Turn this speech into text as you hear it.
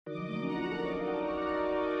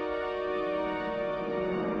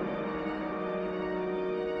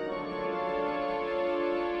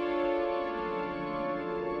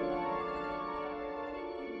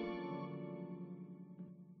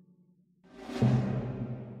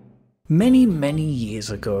Many, many years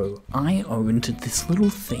ago, I owned this little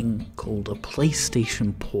thing called a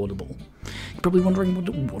PlayStation Portable. You're probably wondering what's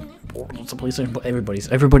a PlayStation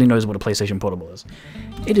Portable? Everybody knows what a PlayStation Portable is.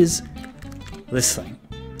 It is this thing.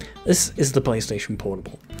 This is the PlayStation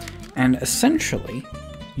Portable. And essentially,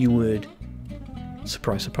 you would,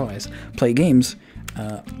 surprise, surprise, play games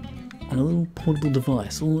on a little portable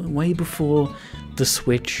device, way before the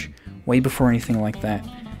Switch, way before anything like that.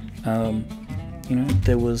 You know,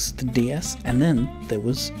 there was the DS, and then there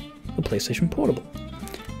was the PlayStation Portable.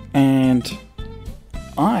 And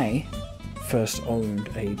I first owned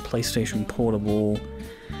a PlayStation Portable,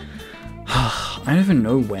 I don't even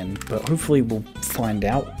know when, but hopefully we'll find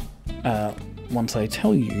out once I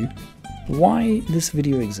tell you why this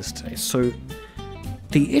video exists today. So,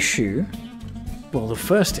 the issue, well, the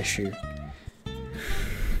first issue,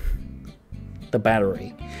 the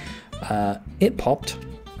battery, it popped,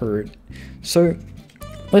 so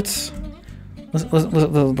let's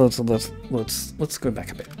go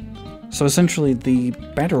back a bit. So essentially, the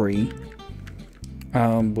battery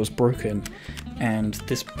was broken, and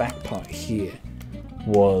this back part here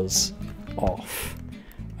was off.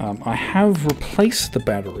 I have replaced the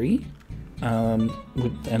battery,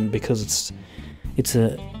 and because it's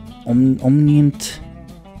a Omniant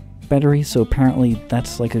battery, so apparently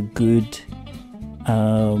that's like a good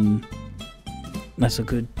that's a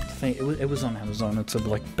good thing. It was on Amazon. It's a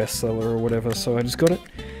like bestseller or whatever. So I just got it,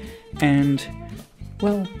 and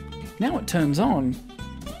well, now it turns on.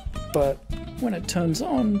 But when it turns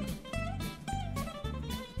on,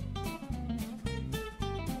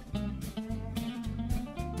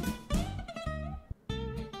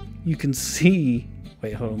 you can see.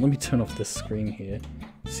 Wait, hold on. Let me turn off this screen here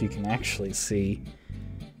so you can actually see.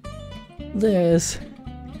 There's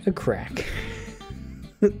a crack.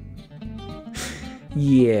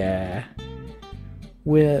 Yeah,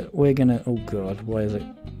 we're gonna. Oh god, why is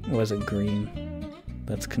it green?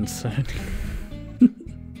 That's concerning.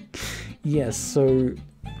 Yes, so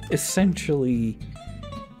essentially,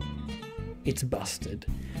 it's busted.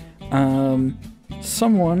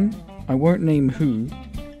 Someone, I won't name who,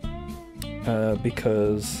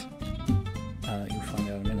 because you'll find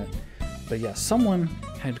out in a minute. But yeah, someone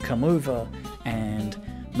had come over and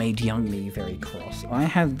made young me very cross. I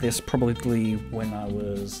had this probably when I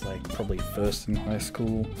was like probably first in high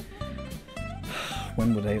school.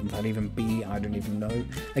 When would that even be? I don't even know.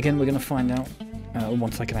 Again, we're gonna find out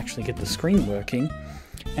once I can actually get the screen working.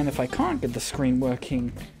 And if I can't get the screen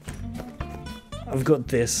working, I've got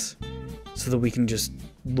this so that we can just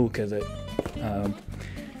look at it.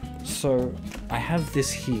 So I have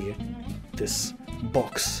this here, this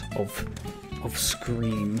box of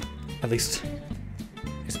screen, at least.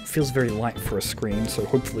 It feels very light for a screen, so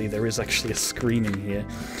hopefully there is actually a screen in here.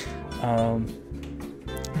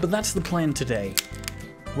 But that's the plan today.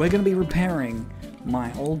 We're going to be repairing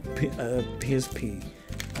my old PSP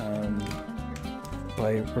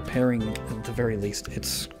by repairing, at the very least, its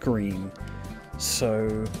screen.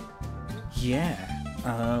 So, yeah.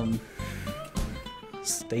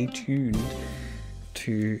 Stay tuned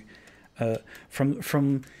to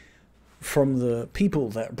from the people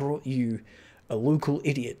that brought you a local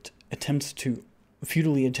idiot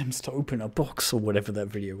futilely attempts to open a box, or whatever that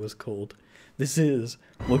video was called. This is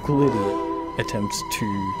Local Idiot attempts to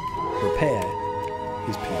repair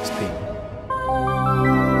his PSP.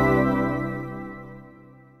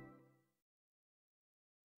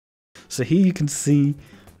 So here you can see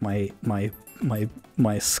my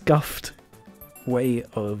scuffed way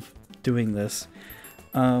of doing this.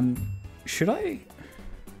 Should I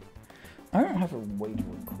don't have a way to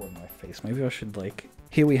record my face. Maybe I should, like...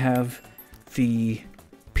 Here we have the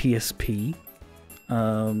PSP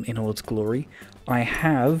in all its glory. I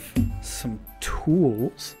have some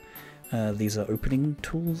tools. These are opening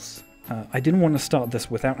tools. I didn't want to start this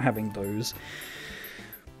without having those,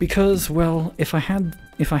 because, well, if I had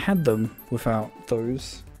them without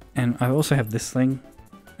those, and I also have this thing.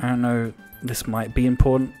 I don't know, this might be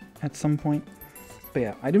important at some point. But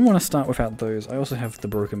yeah, I didn't want to start without those. I also have the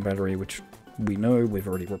broken battery, which we know, we've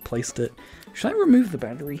already replaced it. Should I remove the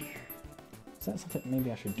battery? Is that something? Maybe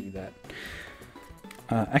I should do that.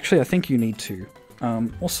 Actually, I think you need to.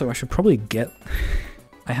 Also, I should probably get...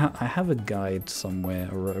 I have a guide somewhere,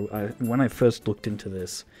 or when I first looked into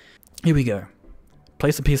this. Here we go.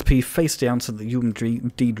 Place the PSP face down so the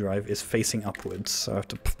UMD drive is facing upwards. So I have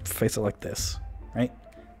to face it like this, right?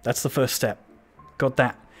 That's the first step. Got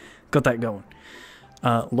that going.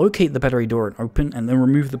 Locate the battery door and open, and then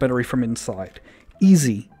remove the battery from inside.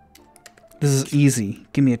 Easy. This is easy.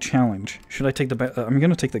 Give me a challenge. Should I take the I'm going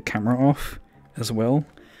to take the camera off as well.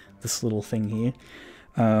 This little thing here.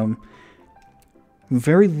 Very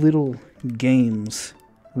little games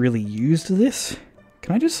really used this.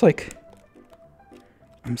 Can I just like...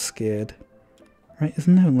 I'm scared. Right,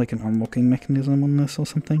 isn't there like an unlocking mechanism on this or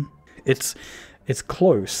something? It's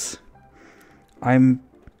close. I'm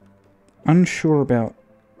unsure about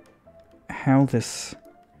how this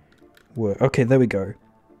works. Okay, there we go.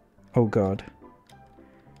 Oh god.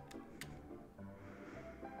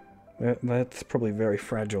 That's probably very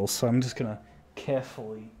fragile, so I'm just gonna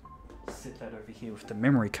carefully sit that over here with the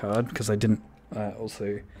memory card, because I didn't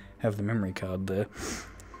also have the memory card there.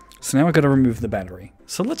 So now I've got to remove the battery.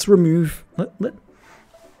 So let's remove...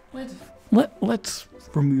 Let's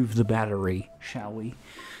remove the battery, shall we?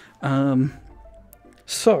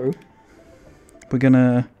 So we're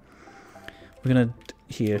gonna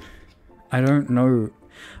here. I don't know.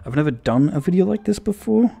 I've never done a video like this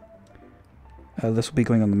before. This will be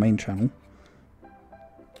going on the main channel.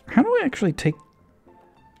 How do I actually take...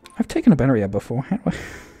 I've taken a battery out before.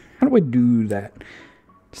 How do I do that?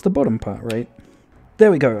 It's the bottom part, right?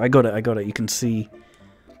 There we go. I got it. You can see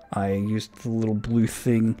I used the little blue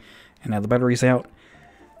thing, and now the battery's out.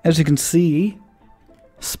 As you can see,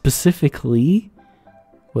 specifically...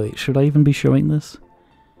 Wait, should I even be showing this?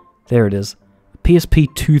 There it is.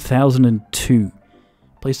 PSP 2002.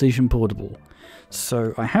 PlayStation Portable.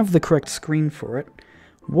 So I have the correct screen for it.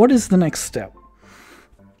 What is the next step?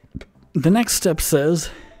 The next step says,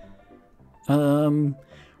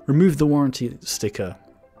 remove the warranty sticker.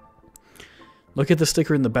 Look at the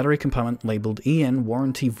sticker in the battery compartment labeled EN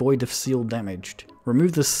warranty void if seal damaged.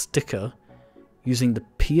 Remove the sticker using the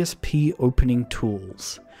PSP opening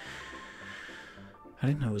tools. I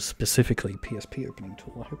didn't know it was specifically PSP opening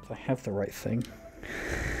tool. I hope I have the right thing.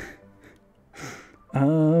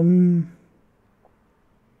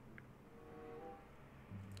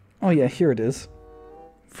 Oh yeah, here it is.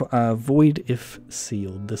 Void if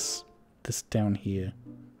sealed. This down here.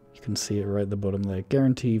 You can see it right at the bottom there.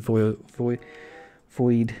 Guarantee void.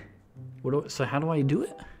 So how do I do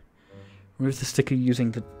it? Remove the sticker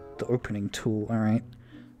using the opening tool. All right.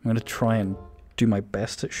 I'm gonna try and do my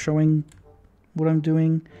best at showing what I'm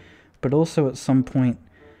doing, but also at some point,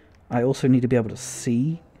 I also need to be able to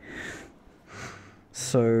see.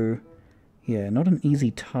 So, yeah, not an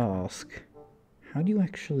easy task. How do you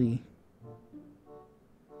actually...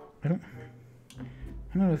 I don't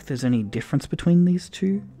know if there's any difference between these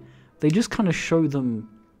two. They just kind of show them,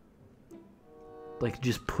 like,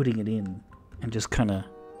 just putting it in, and just kind of...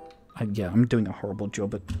 yeah, I'm doing a horrible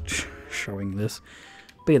job at showing this.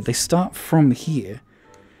 But yeah, they start from here,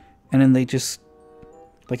 and then they just...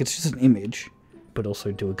 Like, it's just an image, but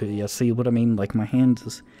also do a good... Yeah, see what I mean? Like, my hand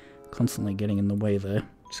is constantly getting in the way there.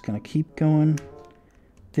 Just gonna keep going.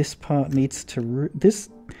 This part needs to...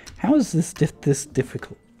 How is this this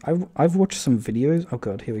difficult? I've watched some videos... Oh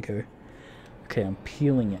god, here we go. Okay, I'm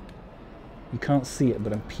peeling it. You can't see it,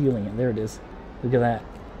 but I'm peeling it. There it is. Look at that.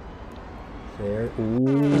 There.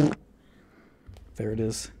 Ooh. There it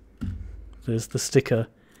is. There's the sticker.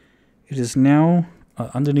 It is now...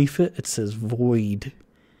 underneath it, it says void.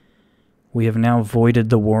 We have now voided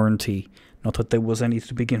the warranty. Not that there was any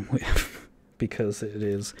to begin with, because it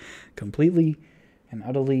is completely and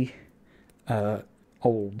utterly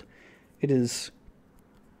old. It is,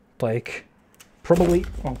 like, probably...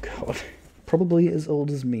 Oh god. Probably as old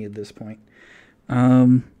as me at this point.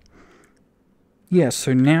 Yeah,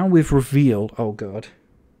 so now we've revealed... Oh god.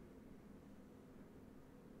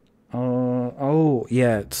 Oh,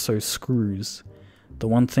 yeah, so screws. The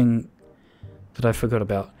one thing that I forgot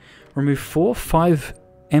about. Remove 4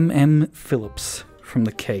 5mm Phillips from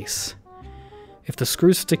the case. If the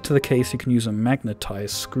screws stick to the case, you can use a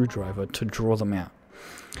magnetized screwdriver to draw them out.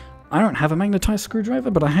 I don't have a magnetized screwdriver,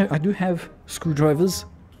 but I do have screwdrivers.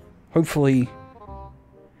 Hopefully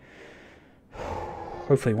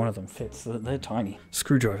one of them fits. They're tiny.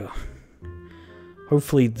 Screwdriver.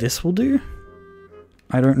 Hopefully this will do.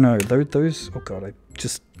 I don't know. Those... Oh god, I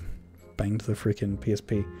just banged the freaking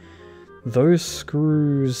PSP. Those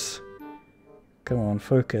screws... Come on,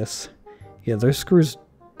 focus. Yeah, those screws,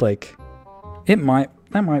 like... That might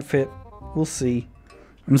fit. We'll see.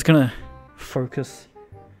 I'm just gonna focus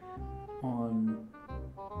on...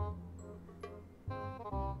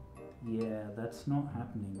 Yeah, that's not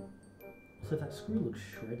happening. So that screw looks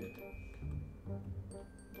shredded.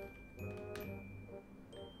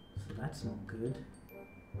 So that's not good.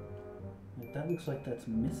 Like, that looks like that's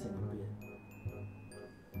missing a bit.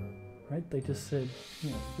 Right? They just said,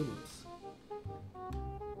 yeah, Phillips.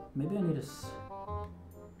 Maybe I need a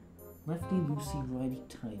lefty, loosey, righty,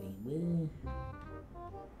 tighty.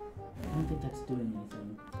 I don't think that's doing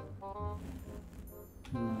anything.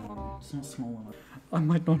 No, it's not small enough. I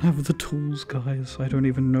might not have the tools, guys. I don't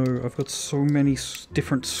even know. I've got so many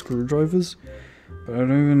different screwdrivers, but I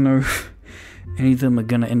don't even know if any of them are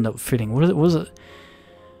gonna end up fitting. What is it? What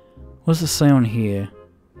does it say on here?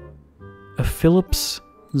 A Phillips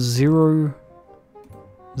 000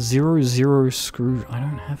 screw. I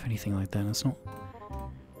don't have anything like that. It's not.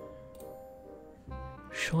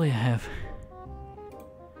 Surely I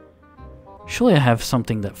have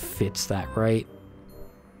something that fits that, right?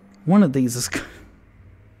 One of these is...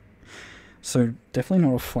 So, definitely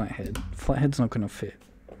not a flathead. Flathead's not going to fit.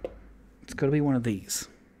 It's got to be one of these.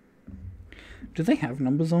 Do they have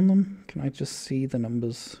numbers on them? Can I just see the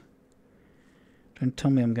numbers? Don't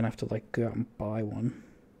tell me I'm going to have to, like, go out and buy one.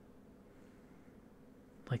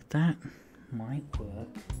 Like that might work.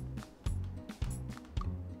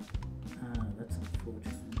 That's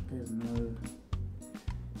unfortunate.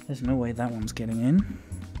 There's no way that one's getting in.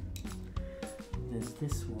 There's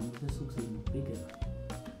this one, but this looks even bigger.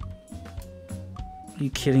 Are you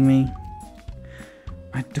kidding me?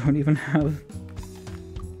 I don't even have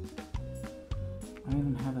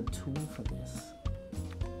a tool for this.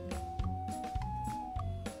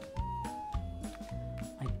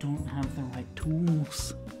 I don't have the right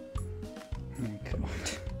tools. Oh my god.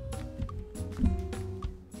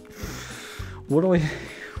 What do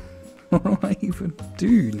I even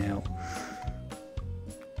do now?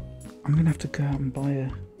 I'm gonna have to go out and buy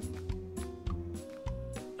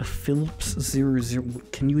a Phillips 00.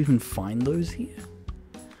 Can you even find those here?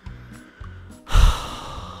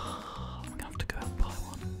 I'm gonna have to go out and buy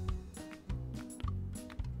one.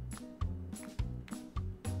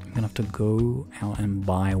 I'm gonna have to go out and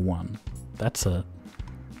buy one. That's a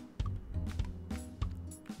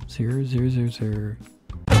 0000.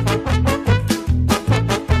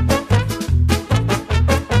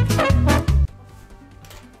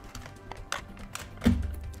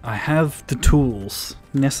 I have the tools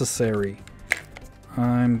necessary.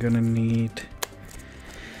 I'm gonna need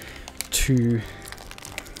to...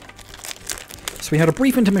 So we had a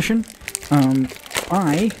brief intermission.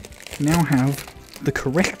 I now have the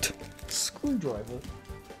correct screwdriver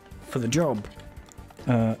for the job.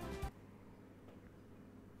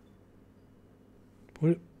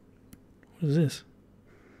 What is this?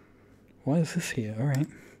 Why is this here? Alright.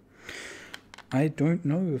 I don't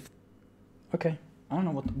know if... Okay. I don't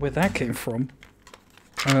know where that came from.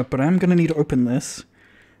 But I'm going to need to open this.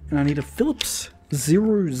 And I need a Phillips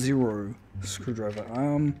 00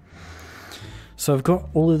 screwdriver. So I've got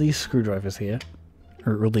all of these screwdrivers here.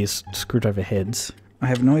 Or all these screwdriver heads. I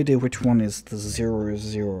have no idea which one is the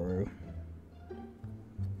 00.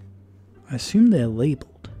 I assume they're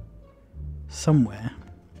labeled somewhere.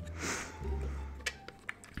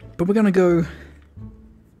 But we're going to go...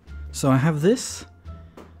 So I have this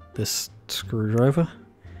screwdriver.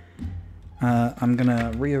 I'm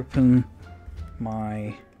gonna reopen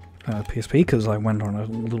my PSP because I went on a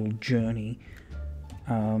little journey,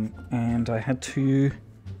 and I had to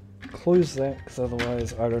close that because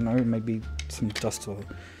otherwise, I don't know, maybe some dust or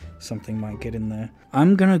something might get in there.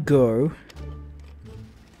 I'm gonna go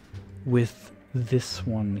with this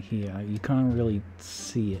one here. You can't really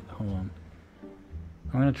see it. Hold on.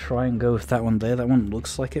 I'm gonna try and go with that one there. That one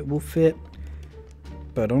looks like it will fit.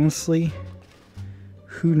 But honestly,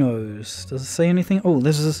 who knows? Does it say anything? Oh,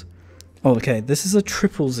 this is... Oh, okay. This is a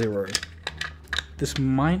 000. This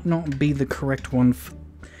might not be the correct one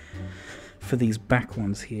for these back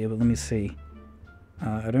ones here, but let me see.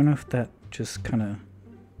 I don't know if that just kind of...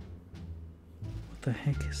 What the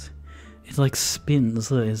heck is... It like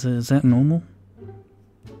spins. Is that normal?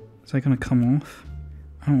 Is that going to come off?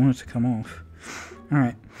 I don't want it to come off.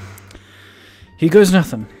 Alright. Here goes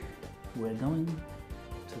nothing. We're going...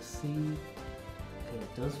 to see. Okay,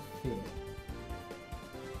 it does fit.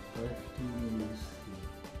 Lefty loosely.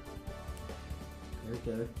 There we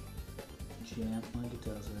go. Jam like it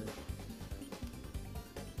does it.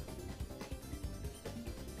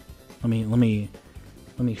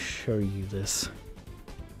 Let me show you this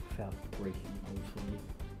without breaking, hopefully.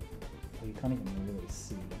 Well, you can't even really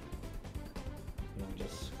see. I'm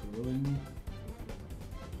just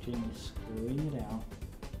gently screwing it out.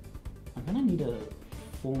 I'm gonna need a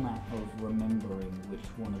format of remembering which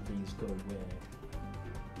one of these go where.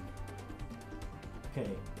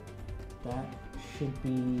 Okay, that should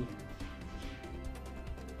be...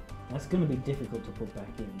 That's gonna be difficult to put back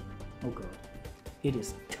in. Oh god. It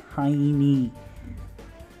is tiny.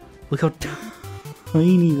 Look how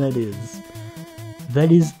tiny that is.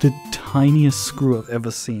 That is the tiniest screw I've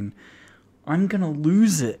ever seen. I'm gonna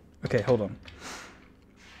lose it. Okay, hold on.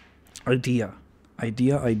 Idea.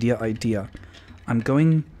 I'm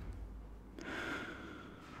going...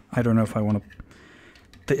 I don't know if I want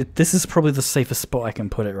to... This is probably the safest spot I can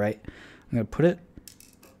put it, right? I'm going to put it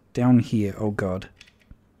down here. Oh, God.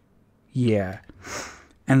 Yeah.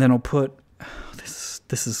 And then I'll put...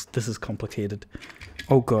 This is complicated.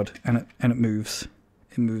 Oh, God. And it moves.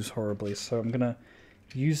 It moves horribly. So I'm going to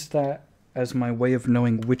use that as my way of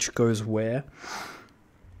knowing which goes where.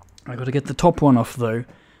 I got to get the top one off, though.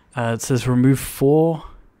 It says remove 4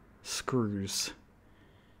 screws.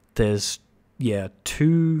 There's, yeah,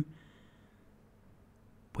 2...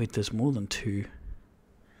 Wait, there's more than 2.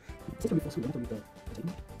 Just gonna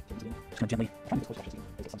gently...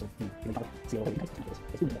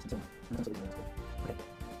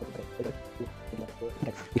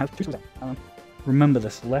 Remember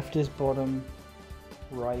this, left is bottom,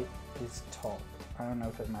 right is top. I don't know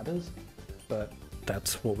if it matters, but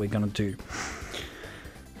that's what we're gonna do.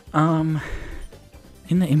 In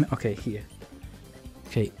the image, okay, here.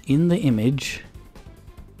 Okay, in the image,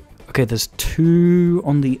 okay, there's 2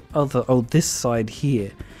 on the other, oh, this side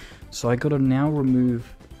here. So I gotta now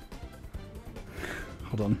remove,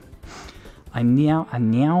 hold on. I now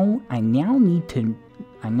need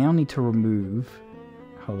to remove,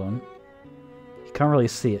 hold on. You can't really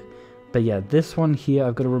see it. But yeah, this one here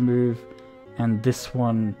I've got to remove, and this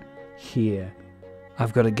one here.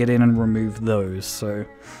 I've got to get in and remove those, so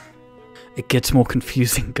it gets more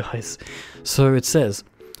confusing, guys. So it says,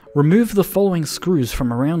 remove the following screws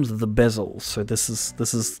from around the bezel. So this is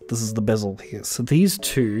the bezel here. So these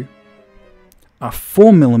 2 are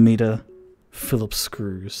 4mm Phillips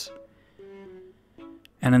screws.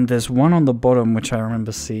 And then there's one on the bottom which I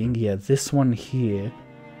remember seeing. Yeah, this one here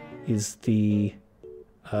is the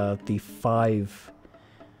 5mm.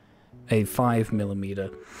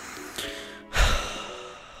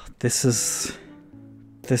 This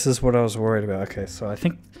is what I was worried about. Okay, so I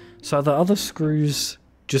think so. The other screws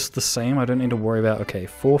just the same. I don't need to worry about. Okay,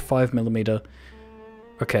 4 5mm.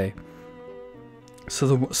 Okay.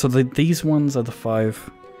 So these ones are the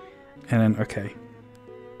 5, and then okay.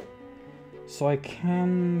 So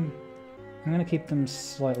I'm gonna keep them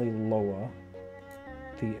slightly lower.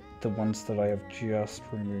 The ones that I have just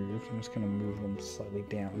removed. I'm just gonna move them slightly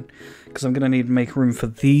down because I'm gonna need to make room for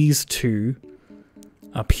these 2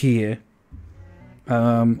 up here.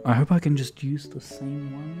 I hope I can just use the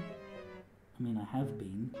same one. I mean, I have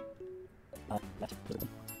been.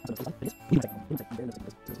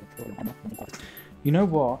 You know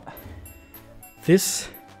what?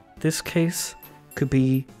 This case could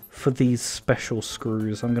be for these special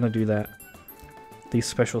screws. I'm gonna do that. These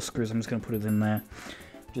special screws, I'm just gonna put it in there.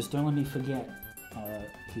 Just don't let me forget.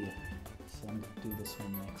 Here. So I'm gonna do this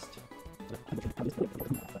one next.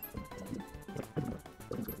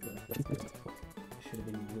 Should have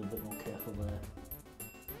been a little bit more careful there.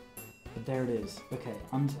 But there it is. Okay,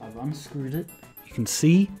 I've unscrewed it. You can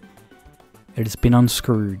see it has been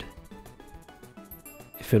unscrewed.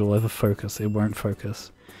 If it'll ever focus, it won't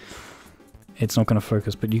focus. It's not going to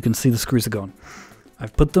focus, but you can see the screws are gone.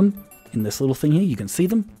 I've put them in this little thing here. You can see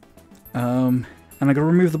them. And I got to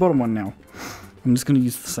remove the bottom one now. I'm just going to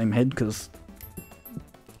use the same head because...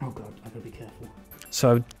 Oh god, I got to be careful.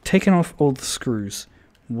 So I've taken off all the screws.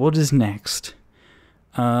 What is next?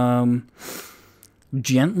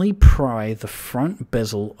 Gently pry the front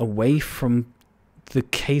bezel away from the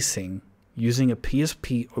casing using a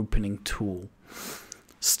PSP opening tool.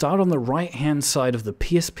 Start on the right hand side of the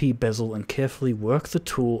PSP bezel and carefully work the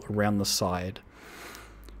tool around the side.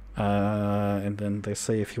 And then they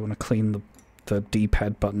say if you want to clean the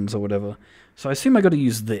D-pad buttons or whatever. So I assume I got to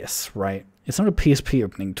use this, right? It's not a PSP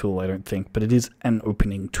opening tool, I don't think, but it is an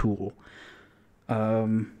opening tool. I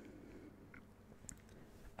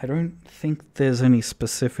don't think there's any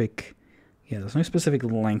specific... Yeah, there's no specific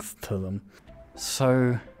length to them.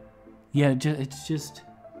 So, yeah, it's just...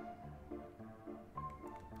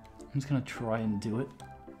 I'm just gonna try and do it.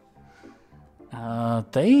 I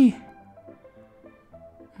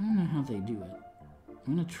don't know how they do it.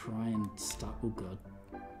 I'm gonna try and start... Oh god.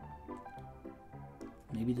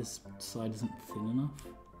 Maybe this side isn't thin enough?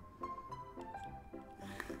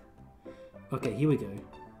 Okay, here we go.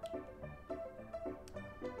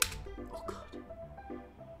 Oh god.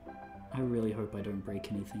 I really hope I don't break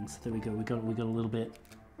anything. So there we go, we got a little bit...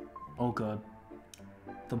 Oh god.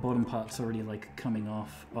 The bottom part's already like coming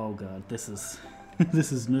off. Oh god, this is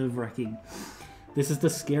this is nerve-wracking. This is the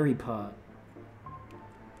scary part.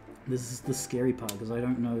 This is the scary part because I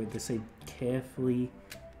don't know. They say carefully,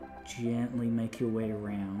 gently make your way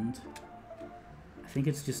around. I think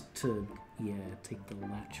it's just to, yeah, take the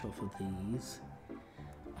latch off of these.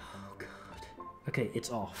 Oh god. Okay, it's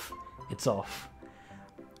off. It's off.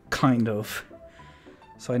 Kind of.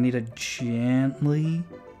 So I need to gently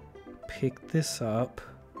pick this up.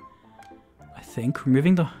 I think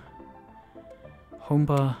removing the home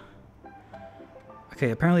bar.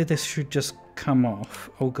 Okay, apparently this should just come off.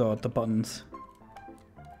 Oh god, the buttons.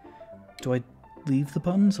 Do I leave the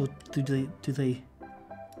buttons or do they?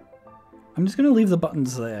 I'm just gonna leave the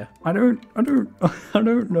buttons there. I don't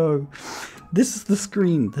know. This is the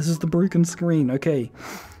screen. This is the broken screen. Okay,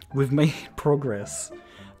 we've made progress.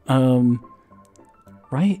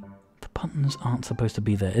 Right? The buttons aren't supposed to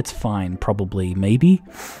be there. It's fine, probably, maybe.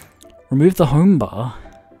 Remove the home bar.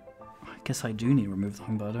 I guess I do need to remove the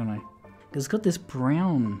home bar, don't I? Because it's got this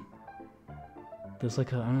brown. There's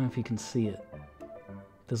like a, I don't know if you can see it.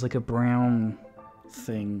 There's like a brown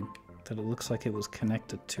thing that it looks like it was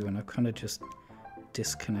connected to, and I've kind of just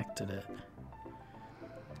disconnected it.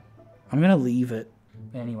 I'm gonna leave it.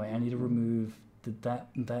 Anyway, I need to remove that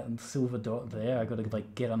silver dot there. I gotta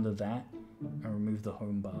like get under that and remove the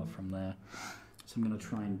home bar from there. So I'm gonna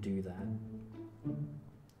try and do that.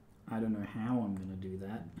 I don't know how I'm gonna do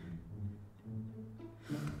that.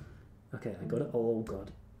 Okay, I got it. Oh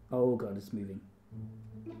god. Oh god, it's moving.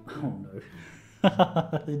 Oh no.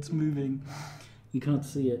 It's moving. You can't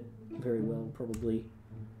see it very well, probably.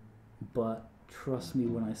 But trust me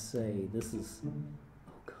when I say this is...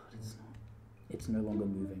 Oh god, it's not. It's no longer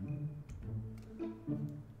moving.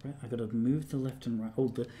 Right, I gotta move the left and right.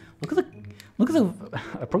 Oh, look at the.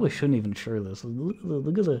 I probably shouldn't even show this.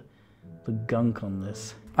 Look at the gunk on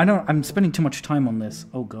this. I'm spending too much time on this.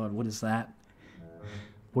 Oh god, what is that?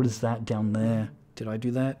 What is that down there? Did I do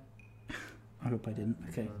that? I hope I didn't.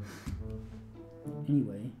 Okay.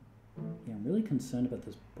 Anyway, yeah, I'm really concerned about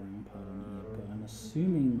this brown part on here, but I'm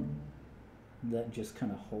assuming that just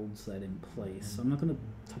kind of holds that in place. So I'm not going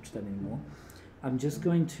to touch that anymore. I'm just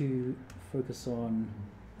going to focus on...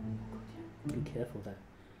 Be careful of that.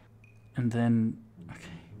 And then...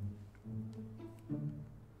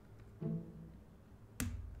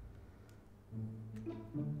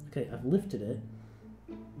 Okay, I've lifted it.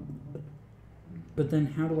 But then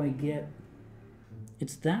how do I get...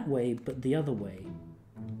 It's that way, but the other way.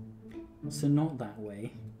 So not that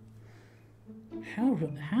way. How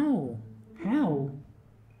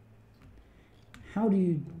do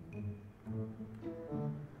you...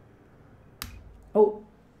 Oh!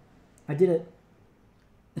 I did it.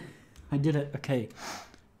 I did it. Okay.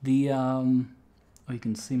 The, Oh, you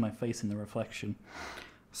can see my face in the reflection.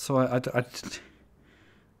 So I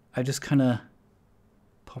just kind of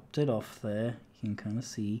popped it off there. You can kind of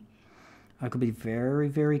see. I could be very,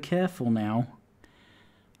 very careful now.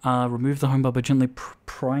 Remove the home bar by gently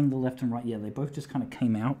prying the left and right. Yeah, they both just kind of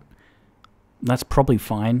came out. That's probably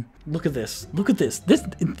fine. Look at this. Look at this.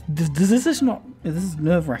 This is not... This is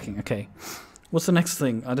nerve-wracking. Okay. What's the next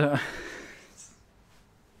thing? I don't...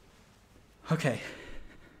 Okay.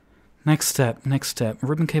 Next step. Next step. A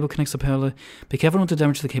ribbon cable connects the power. Be careful not to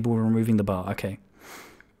damage the cable when removing the bar. Okay.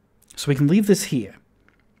 So we can leave this here.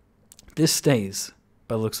 This stays,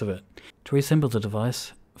 by the looks of it. To reassemble the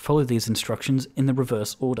device, follow these instructions in the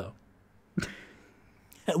reverse order.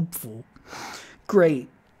 Helpful. Great.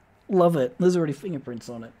 Love it. There's already fingerprints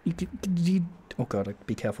on it. Oh god,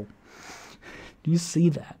 be careful. Do you see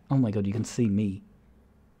that? Oh my god, you can see me.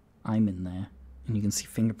 I'm in there. And you can see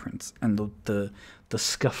fingerprints. And the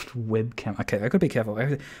scuffed webcam. Okay, I gotta be careful.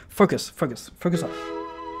 Focus up.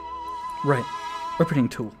 Right. Opening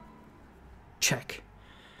tool. Check.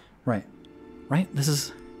 Right. This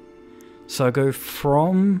is... So I go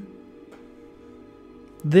from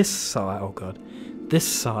this side, oh god, this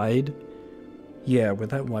side, yeah, where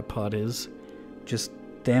that white part is, just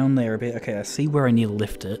down there a bit. Okay, I see where I need to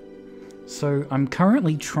lift it. So I'm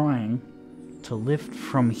currently trying to lift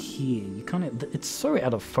from here. You kind of, it's so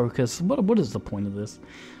out of focus. What is the point of this?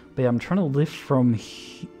 But yeah, I'm trying to lift from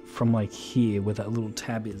like here, where that little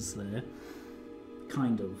tab is there,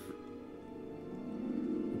 kind of.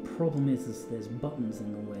 The problem is there's buttons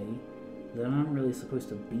in the way that aren't really supposed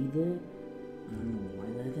to be there. I don't know why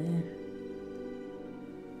they're there.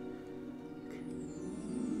 Okay.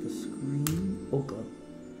 The screen... Oh god.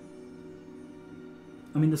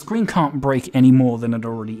 I mean, the screen can't break any more than it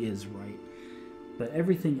already is, right? But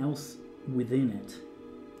everything else within it,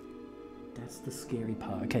 that's the scary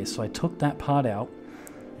part. Okay, so I took that part out.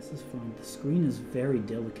 This is fine. The screen is very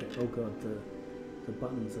delicate. Oh god, the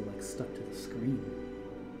buttons are like stuck to the screen.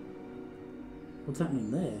 What's happening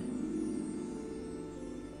there?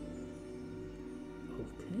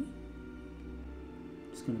 Okay.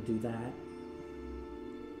 Just gonna do that.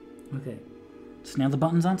 Okay. So now the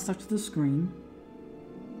buttons aren't stuck to the screen.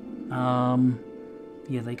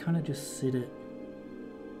 Yeah, they kind of just sit it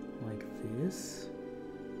like this.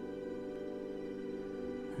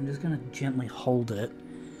 I'm just gonna gently hold it.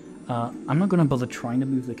 I'm not gonna bother trying to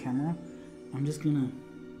move the camera. I'm just gonna...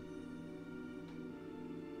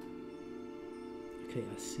 Okay,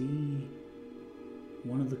 I see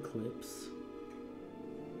one of the clips.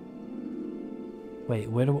 Wait,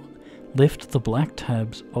 where do I... Lift the black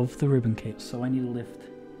tabs of the ribbon case. So I need to lift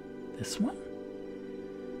this one?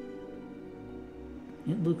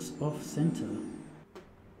 It looks off-center.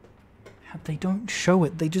 They don't show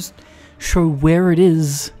it. They just show where it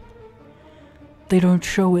is. They don't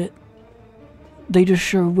show it. They just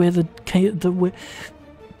show where the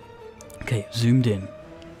Okay, zoomed in.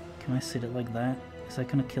 Can I sit it like that? Is that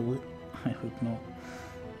gonna kill it? I hope not.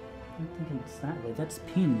 I don't think it's that way. That's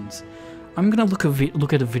pins. I'm gonna look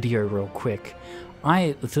at a video real quick.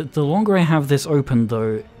 The longer I have this open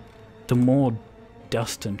though, the more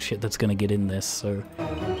dust and shit that's gonna get in this. So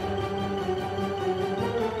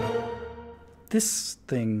this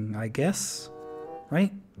thing, I guess,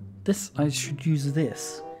 right? This, I should use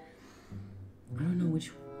this. I don't know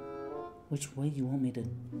which way you want me to.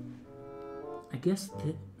 I guess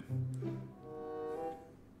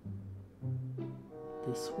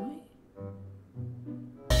this way?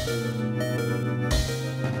 Oh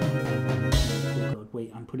god,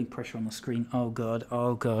 wait, I'm putting pressure on the screen. Oh god,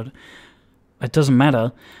 oh god. It doesn't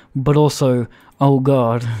matter, but also, oh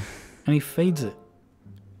god. And he fades it.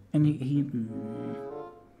 And he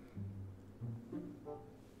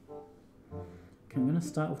Okay, I'm gonna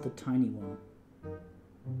start with the tiny one.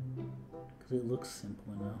 Because it looks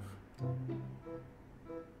simple enough.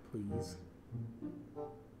 Please.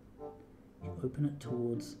 Open it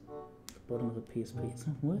towards the bottom of the PSP. It's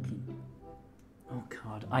not working. Oh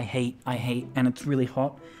god, I hate, and it's really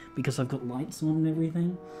hot because I've got lights on and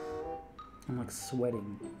everything. I'm like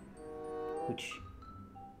sweating, which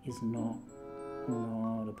is not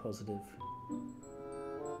a positive.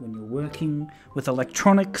 When you're working with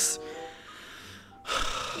electronics.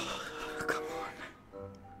 Come on.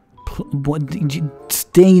 What did you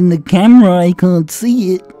stay in the camera? I can't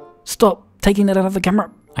see it. Stop taking it out of the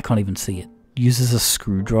camera. I can't even see it. Uses a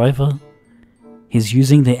screwdriver. He's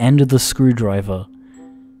using the end of the screwdriver.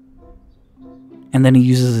 And then he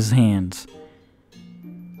uses his hands.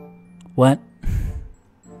 What?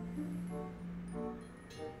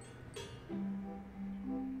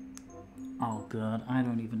 Oh god, I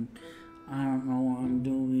don't know what I'm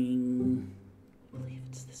doing. I believe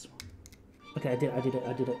it's this one. Okay, I did it.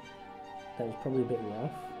 That was probably a bit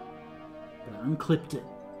rough. But I unclipped it.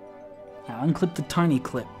 I unclipped the tiny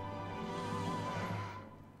clip.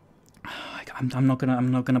 I'm not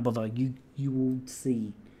gonna bother. You will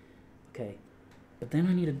see. Okay. But then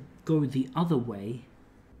I need to go the other way.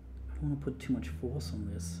 I don't want to put too much force on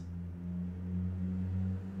this.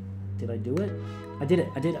 Did I do it? I did it.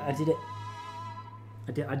 I did it. I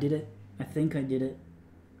think I did it.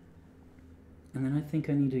 And then I think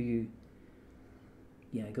I need to...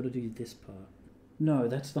 Yeah, I gotta do this part. No,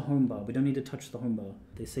 that's the home bar. We don't need to touch the home bar.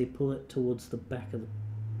 They say pull it towards the back of the...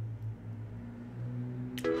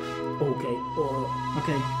 Okay,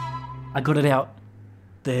 okay. I got it out.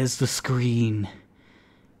 There's the screen.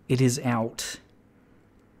 It is out.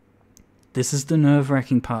 This is the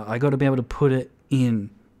nerve-wracking part. I gotta be able to put it in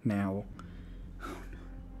now. Oh no.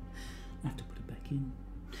 I have to put it back in.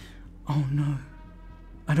 Oh no.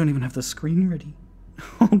 I don't even have the screen ready.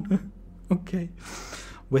 Oh no. Okay.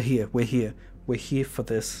 We're here. We're here for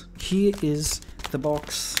this. Here is the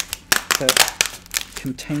box that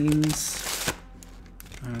contains...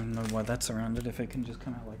 I don't know why that's around it, if it can just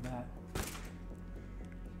come out like that.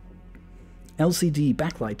 LCD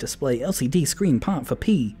backlight display, LCD screen part for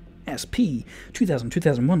PSP 2000,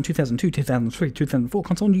 2001, 2002, 2003, 2004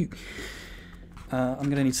 console new. I'm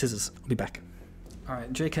gonna need scissors. I'll be back.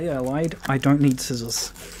 Alright, JK, I lied. I don't need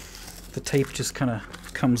scissors. The tape just kind of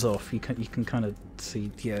comes off. You can kind of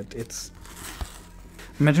see. Yeah, it's...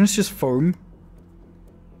 Imagine it's just foam.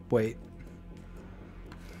 Wait.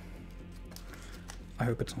 I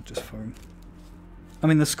hope it's not just foam. I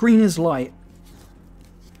mean, the screen is light.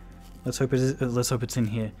 Let's hope it's in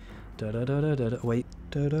here. Da da da da da. Wait.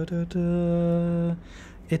 Da da da da.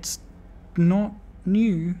 It's not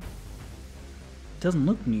new. It doesn't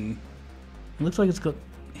look new. It looks like it's got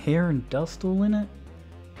hair and dust all in it.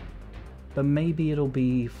 But maybe it'll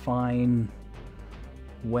be fine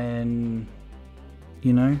when,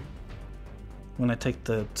 you know, when I take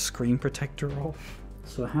the screen protector off.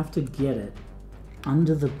 So I have to get it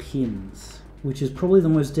under the pins, which is probably the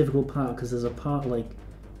most difficult part because there's a part like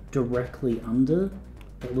directly under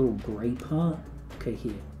that little grey part. Okay,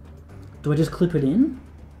 here. Do I just clip it in?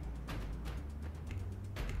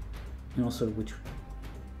 And also,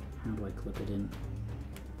 how do I clip it in?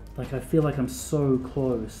 Like, I feel like I'm so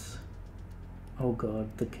close. Oh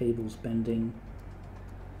god, the cable's bending.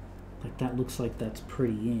 Like, that looks like that's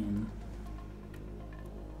pretty in.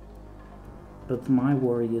 But my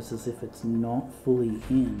worry is if it's not fully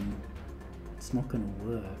in, it's not gonna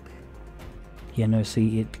work. Yeah, no,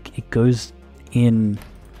 see, it goes in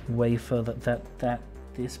way further.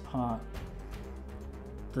 This part,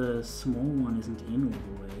 the small one isn't in all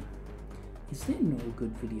the way. Is there no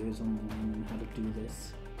good videos online on how to do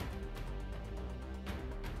this?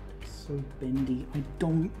 It's so bendy.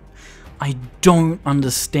 I don't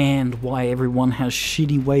understand why everyone has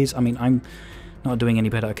shitty ways. I mean, I'm not doing any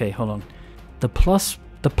better. Okay, hold on. The plus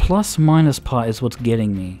minus part is what's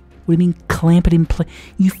getting me. What do you mean clamp it in place?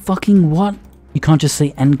 You fucking what? You can't just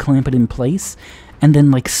say and clamp it in place and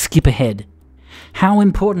then like skip ahead. How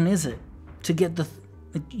important is it to get the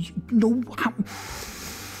no?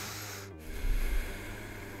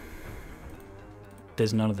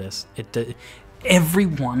 There's none of this.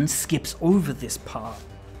 Everyone skips over this part.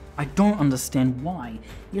 I don't understand why.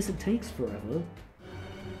 Yes, it takes forever.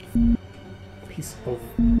 Piece of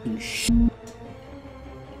shit.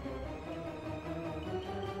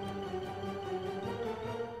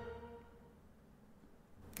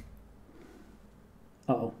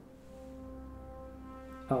 Uh-oh.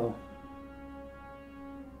 Uh-oh.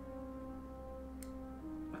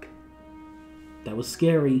 Okay. That was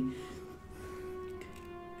scary.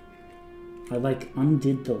 I like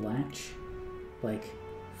undid the latch, like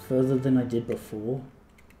further than I did before.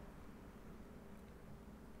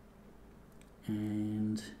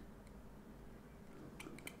 And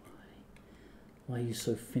why are you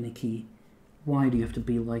so finicky? Why do you have to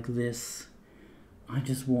be like this? I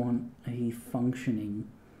just want a functioning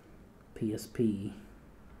PSP.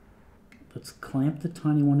 Let's clamp the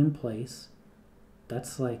tiny one in place.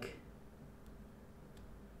 That's like,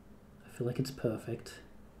 I feel like it's perfect.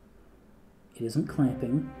 It isn't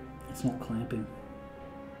clamping. It's not clamping.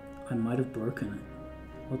 I might have broken it.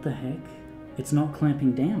 What the heck? It's not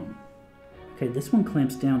clamping down. Okay, this one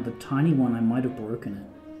clamps down. The tiny one, I might have broken it.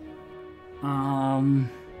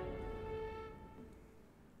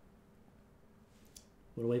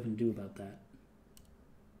 What do I even do about that?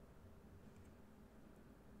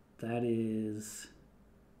 That is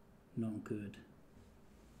not good.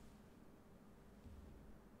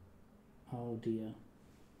 Oh dear.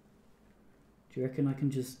 Do you reckon I can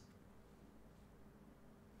just...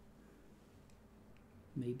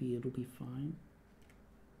 Maybe it'll be fine?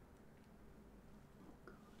 Oh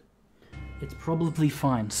god. It's probably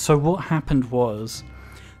fine. So what happened was...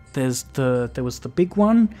 there was the big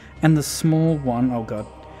one and the small one. Oh god.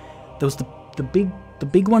 There was the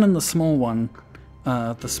big one and the small one.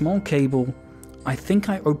 The small cable, I think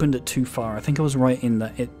I opened it too far. I think I was right in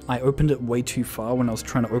that I opened it way too far when I was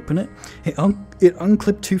trying to open it. It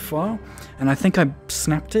unclipped too far, and I think I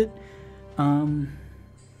snapped it.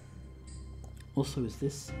 Also, is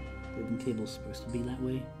this ribbon cable supposed to be that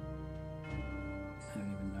way? I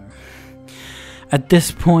don't even know. At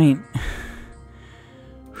this point,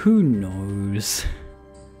 who knows?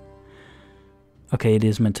 Okay, it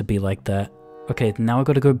is meant to be like that. Okay, now I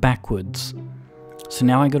gotta go backwards. So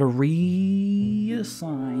now I gotta reassign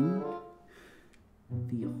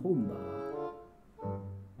the home bar.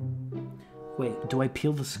 Wait, do I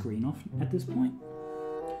peel the screen off at this point?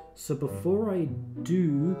 So before I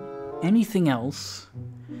do anything else,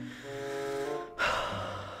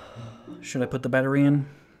 should I put the battery in?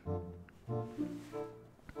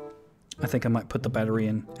 I think I might put the battery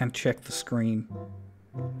in and check the screen.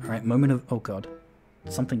 Alright, moment of... oh god.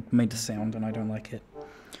 Something made a sound and I don't like it.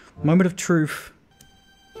 Moment of truth.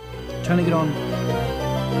 Turning it on.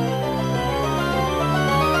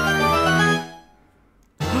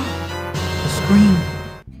 The screen!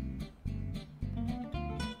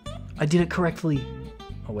 I did it correctly.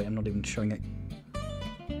 Oh wait, I'm not even showing it.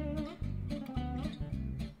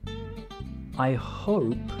 I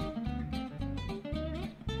hope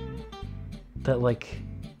that, like...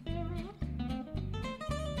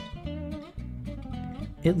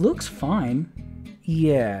 it looks fine.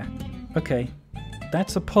 Yeah. Okay.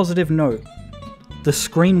 That's a positive note. The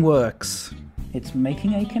screen works. It's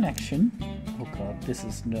making a connection. Oh god, this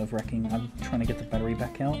is nerve-wracking. I'm trying to get the battery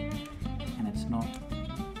back out, and it's not.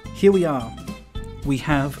 Here we are. We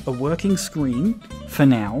have a working screen for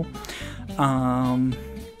now.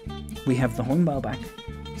 We have the home bar back.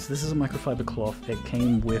 So this is a microfiber cloth. It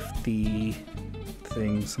came with the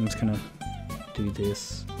thing, so I'm just gonna do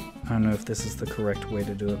this. I don't know if this is the correct way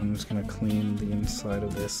to do it. I'm just gonna clean the inside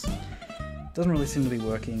of this. Doesn't really seem to be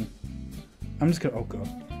working. I'm just gonna, oh god,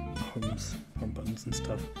 home buttons and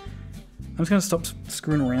stuff. I'm just gonna stop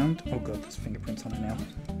screwing around. Oh god, there's fingerprints on it now.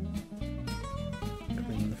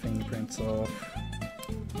 Clean the fingerprints off.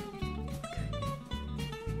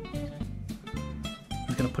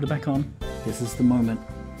 gonna put it back on. This is the moment.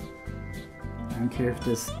 I don't care if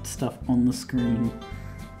there's stuff on the screen.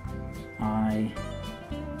 I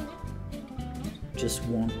just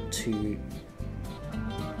want to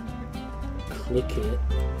click it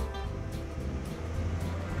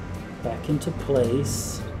back into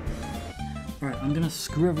place. Alright, I'm gonna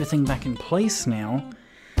screw everything back in place now.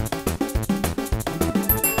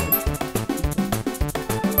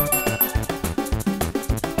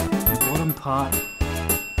 Bottom part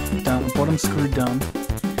done, bottom screw done.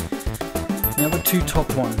 Now the two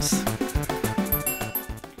top ones.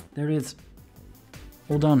 There it is.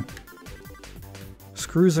 All done.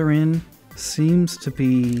 Screws are in. Seems to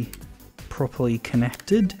be properly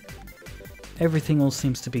connected. Everything else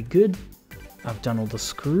seems to be good. I've done all the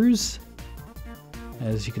screws.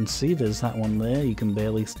 As you can see, there's that one there. You can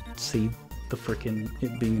barely see the frickin'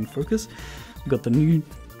 it being in focus. We've got the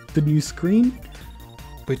new screen,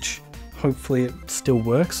 which hopefully it still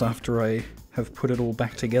works after I have put it all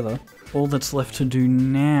back together. All that's left to do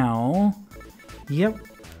now, yep,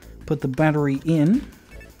 put the battery in,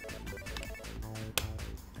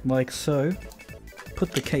 like so.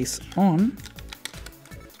 Put the case on,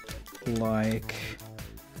 like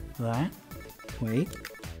that. Wait.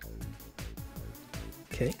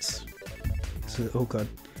 Case. So, oh god,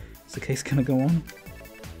 is the case gonna go on?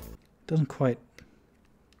 Doesn't quite.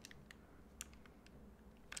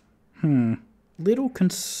 Little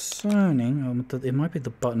concerning. It might be the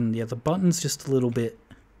button. Yeah, the button's just a little bit.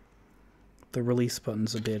 The release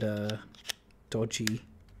button's a bit dodgy.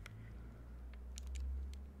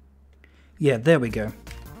 Yeah, there we go.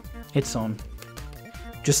 It's on.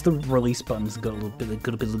 Just the release button's got a bit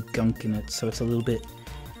of gunk in it, so it's a little bit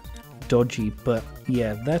dodgy. But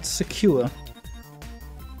yeah, that's secure.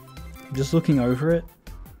 I'm just looking over it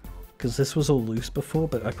because this was all loose before,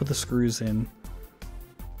 but I put the screws in.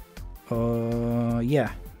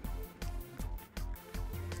 Yeah.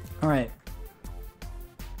 Alright.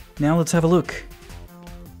 Now let's have a look.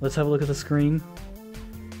 Let's have a look at the screen.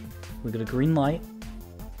 We've got a green light.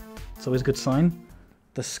 It's always a good sign.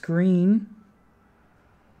 The screen.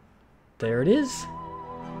 There it is.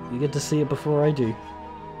 You get to see it before I do.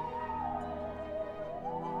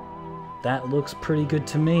 That looks pretty good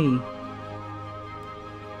to me.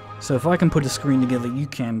 So if I can put a screen together, you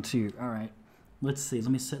can too. Alright. Let's see,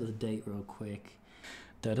 let me set the date real quick.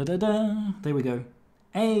 Da-da-da-da, there we go.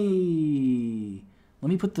 Hey! Let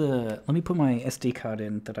me put my SD card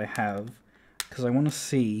in that I have, because I want to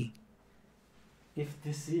see if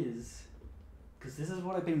this is, because this is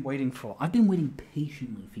what I've been waiting for. I've been waiting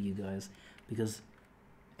patiently for you guys, because,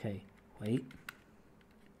 okay, wait.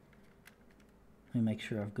 Let me make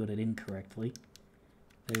sure I've got it in correctly.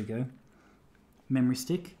 There we go. Memory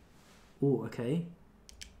stick. Oh, okay.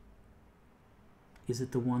 Is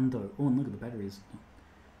it the one though? Oh, and look at the batteries.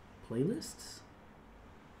 Playlists?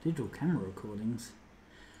 Digital camera recordings?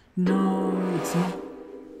 No, it's not.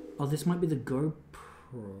 Oh, this might be the GoPro.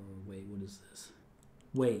 Wait, what is this?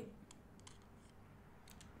 Wait.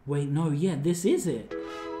 Wait, no, yeah, this is it.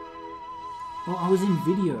 Oh, I was in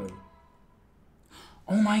video.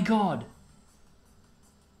 Oh my god.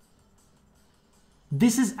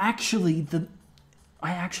 This is actually the...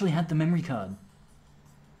 I actually had the memory card.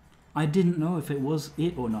 I didn't know if it was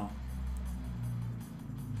it or not.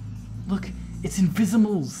 Look, it's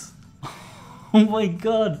Invisimals. Oh my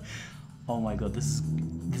god. Oh my god, this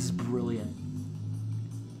is brilliant.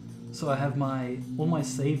 So I have all my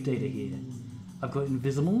save data here. I've got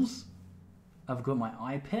Invisimals. I've got my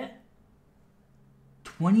iPad.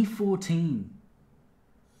 2014.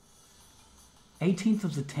 18th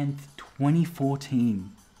of the 10th,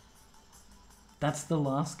 2014. That's the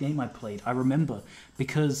last game I played. I remember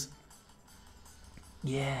because...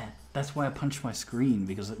 Yeah, that's why I punched my screen,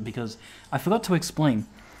 because I forgot to explain.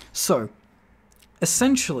 So,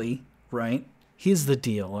 essentially, right, here's the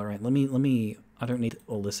deal, alright, let me, I don't need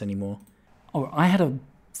all this anymore. Oh, I had a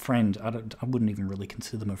friend, I wouldn't even really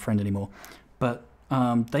consider them a friend anymore, but,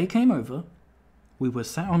 they came over, we were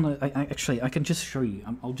sat on the, actually, I can just show you,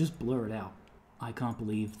 I'll just blur it out. I can't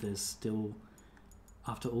believe there's still,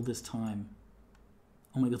 after all this time,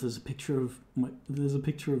 oh my god, there's a picture of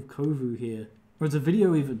Kovu here. Or it's a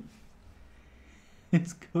video even.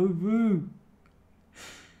 It's Kovu.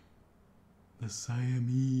 The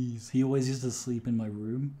Siamese. He always used to sleep in my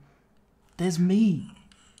room. There's me.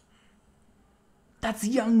 That's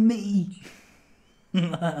young me.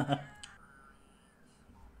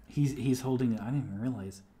 He's holding it. I didn't even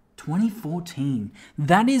realize. 2014.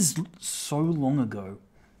 That is so long ago.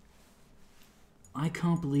 I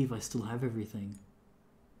can't believe I still have everything.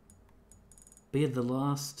 But yeah, the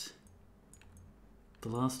last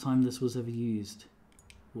time this was ever used.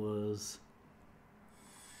 was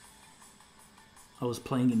I was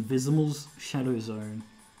playing Invisimal's Shadow Zone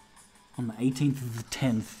on the 18th of the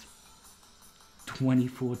 10th,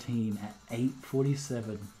 2014 at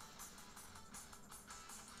 8:47.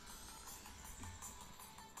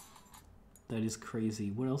 That is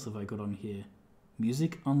crazy. What else have I got on here?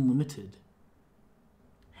 Music Unlimited.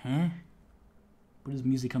 Huh? What is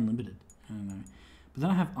Music Unlimited? I don't know. But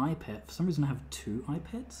then I have iPad. For some reason I have 2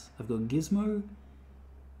 iPads. I've got Gizmo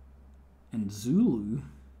and Zulu.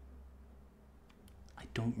 I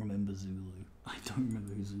don't remember Zulu. I don't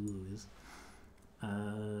remember who Zulu is.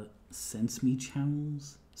 Sense Me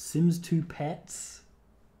channels. Sims 2 Pets.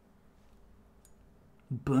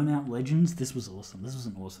 Burnout Legends. This was awesome. This was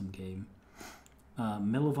an awesome game.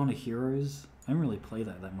 Medal of Honor Heroes. I didn't really play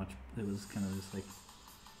that much. It was kind of just like...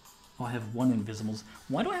 Oh, I have 1 Invisibles.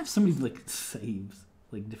 Why do I have so many, like, saves?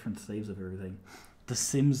 Like, different saves of everything. The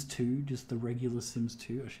Sims 2, just the regular Sims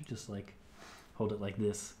 2. I should just, like, hold it like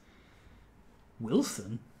this.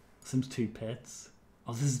 Wilson? Sims 2 Pets.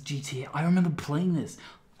 Oh, this is GTA. I remember playing this.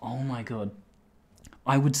 Oh my god.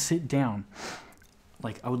 I would sit down.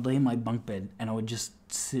 Like, I would lay in my bunk bed and I would just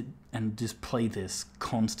sit and just play this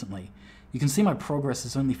constantly. You can see my progress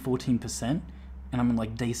is only 14%. And I'm on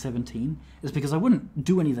like day 17, is because I wouldn't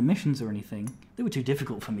do any of the missions or anything. They were too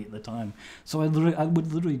difficult for me at the time. So I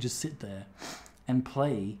would literally just sit there and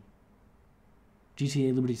play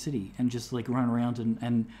GTA Liberty City and just like run around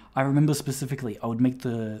and I remember specifically I would make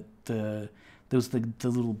there was the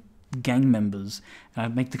little gang members and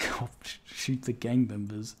I'd make the cops shoot the gang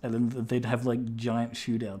members and then they'd have like giant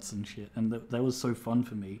shootouts and shit and that was so fun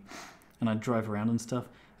for me. And I'd drive around and stuff.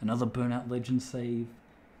 Another Burnout Legend save.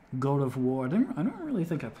 God of War. I don't really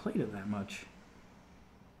think I played it that much.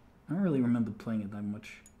 I don't really remember playing it that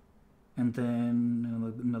much. And then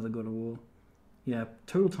another God of War. Yeah,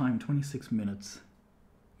 total time 26 minutes.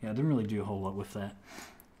 Yeah, I didn't really do a whole lot with that.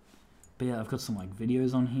 But yeah, I've got some like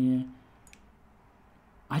videos on here.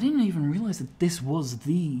 I didn't even realize that this was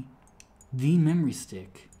the memory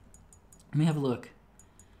stick. Let me have a look.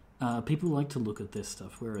 People like to look at this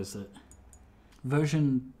stuff. Where is it?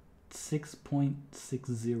 Version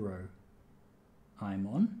 6.60 I'm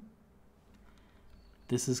on.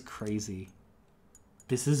 This is crazy.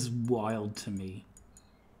 This is wild to me.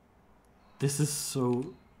 This is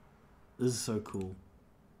so cool.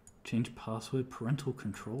 Change password, parental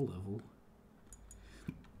control level.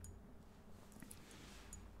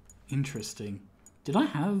 Interesting. Did I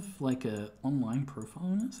have like a online profile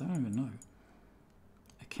on this? I don't even know.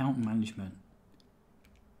 Account management.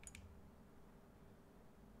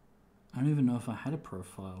 I don't even know if I had a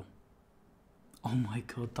profile. Oh my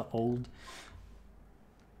god, the old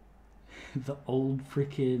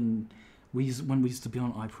freaking when we used to be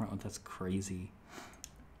on iPrint. That's crazy.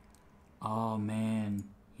 Oh man,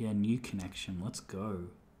 yeah, new connection. Let's go.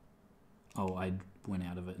 Oh, I went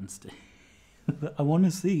out of it instead. I want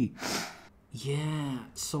to see. Yeah,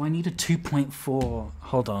 so I need a 2.4.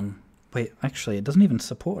 Hold on. Wait, actually, it doesn't even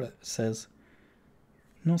support it. It says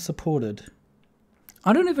not supported.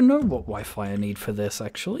 I don't even know what Wi-Fi I need for this,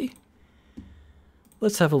 actually.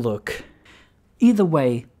 Let's have a look. Either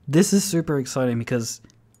way, this is super exciting because...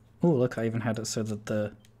 Oh, look, I even had it so that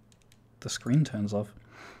the screen turns off.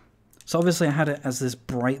 So obviously I had it as this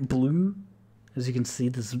bright blue. As you can see,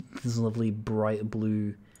 this lovely bright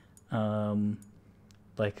blue,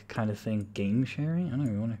 like, kind of thing. Game sharing? I don't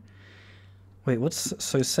even want to... Wait, what's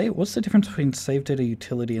the difference between save data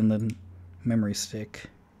utility and the memory stick?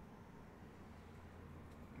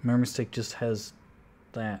 Memory stick just has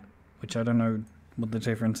that, which I don't know what the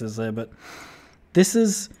difference is there, but this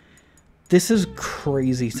is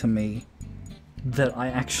crazy to me that I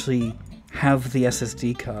actually have the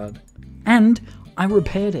SSD card. And I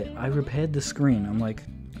repaired it. I repaired the screen. I'm like,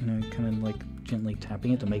 you know, kind of like gently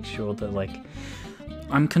tapping it to make sure that, like,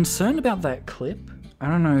 I'm concerned about that clip. I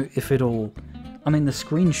don't know if it'll... I mean, the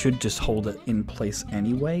screen should just hold it in place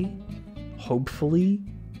anyway. Hopefully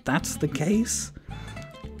that's the case.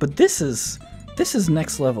 But this is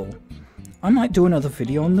next level. I might do another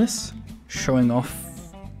video on this, showing off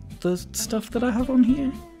the stuff that I have on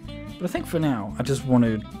here. But I think for now, I just want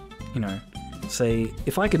to, you know, say,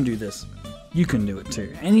 if I can do this, you can do it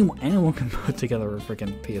too. Anyone can put together a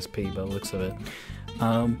freaking PSP by the looks of it.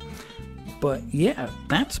 But yeah,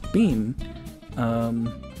 that's been a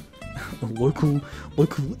local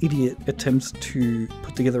idiot attempts to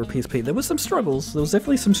put together a PSP. There were some struggles. There was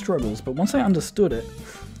definitely some struggles, but once I understood it,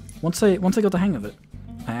 once I got the hang of it,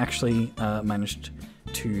 I actually managed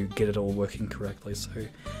to get it all working correctly. So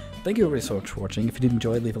thank you everybody so much for watching. If you did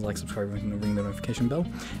enjoy, leave a like, subscribe, and ring the notification bell.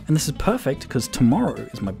 And this is perfect because tomorrow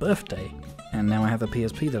is my birthday. and now I have a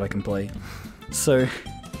PSP that I can play. So,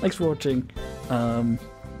 thanks for watching.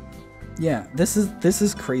 Yeah, this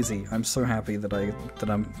is crazy. I'm so happy that I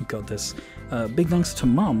got this. Big thanks to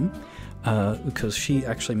Mum, because she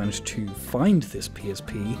actually managed to find this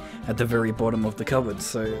PSP at the very bottom of the cupboard.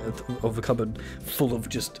 So, of a cupboard full of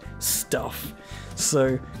just stuff.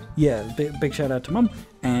 So, yeah, big shout out to Mum,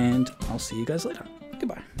 and I'll see you guys later.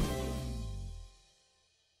 Goodbye.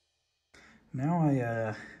 Now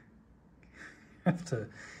I have to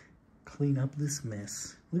clean up this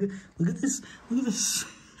mess. Look at this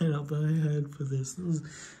setup that I had for this.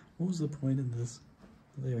 What was the point in this?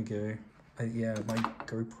 There we go. Yeah, my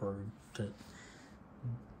GoPro that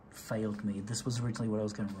failed me. This was originally what I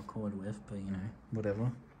was going to record with, but you know,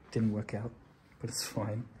 whatever. Didn't work out, but it's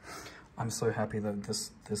fine. I'm so happy that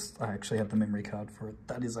this I actually have the memory card for it.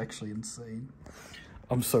 That is actually insane.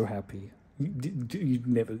 I'm so happy. You'd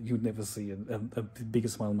never see a bigger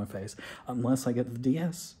smile on my face unless I get the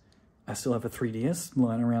DS. I still have a 3DS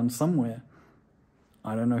lying around somewhere.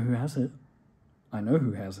 I don't know who has it. I know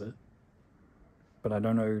who has it, but I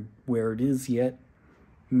don't know where it is yet.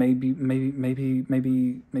 Maybe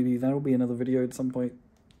that'll be another video at some point.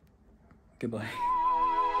 Goodbye.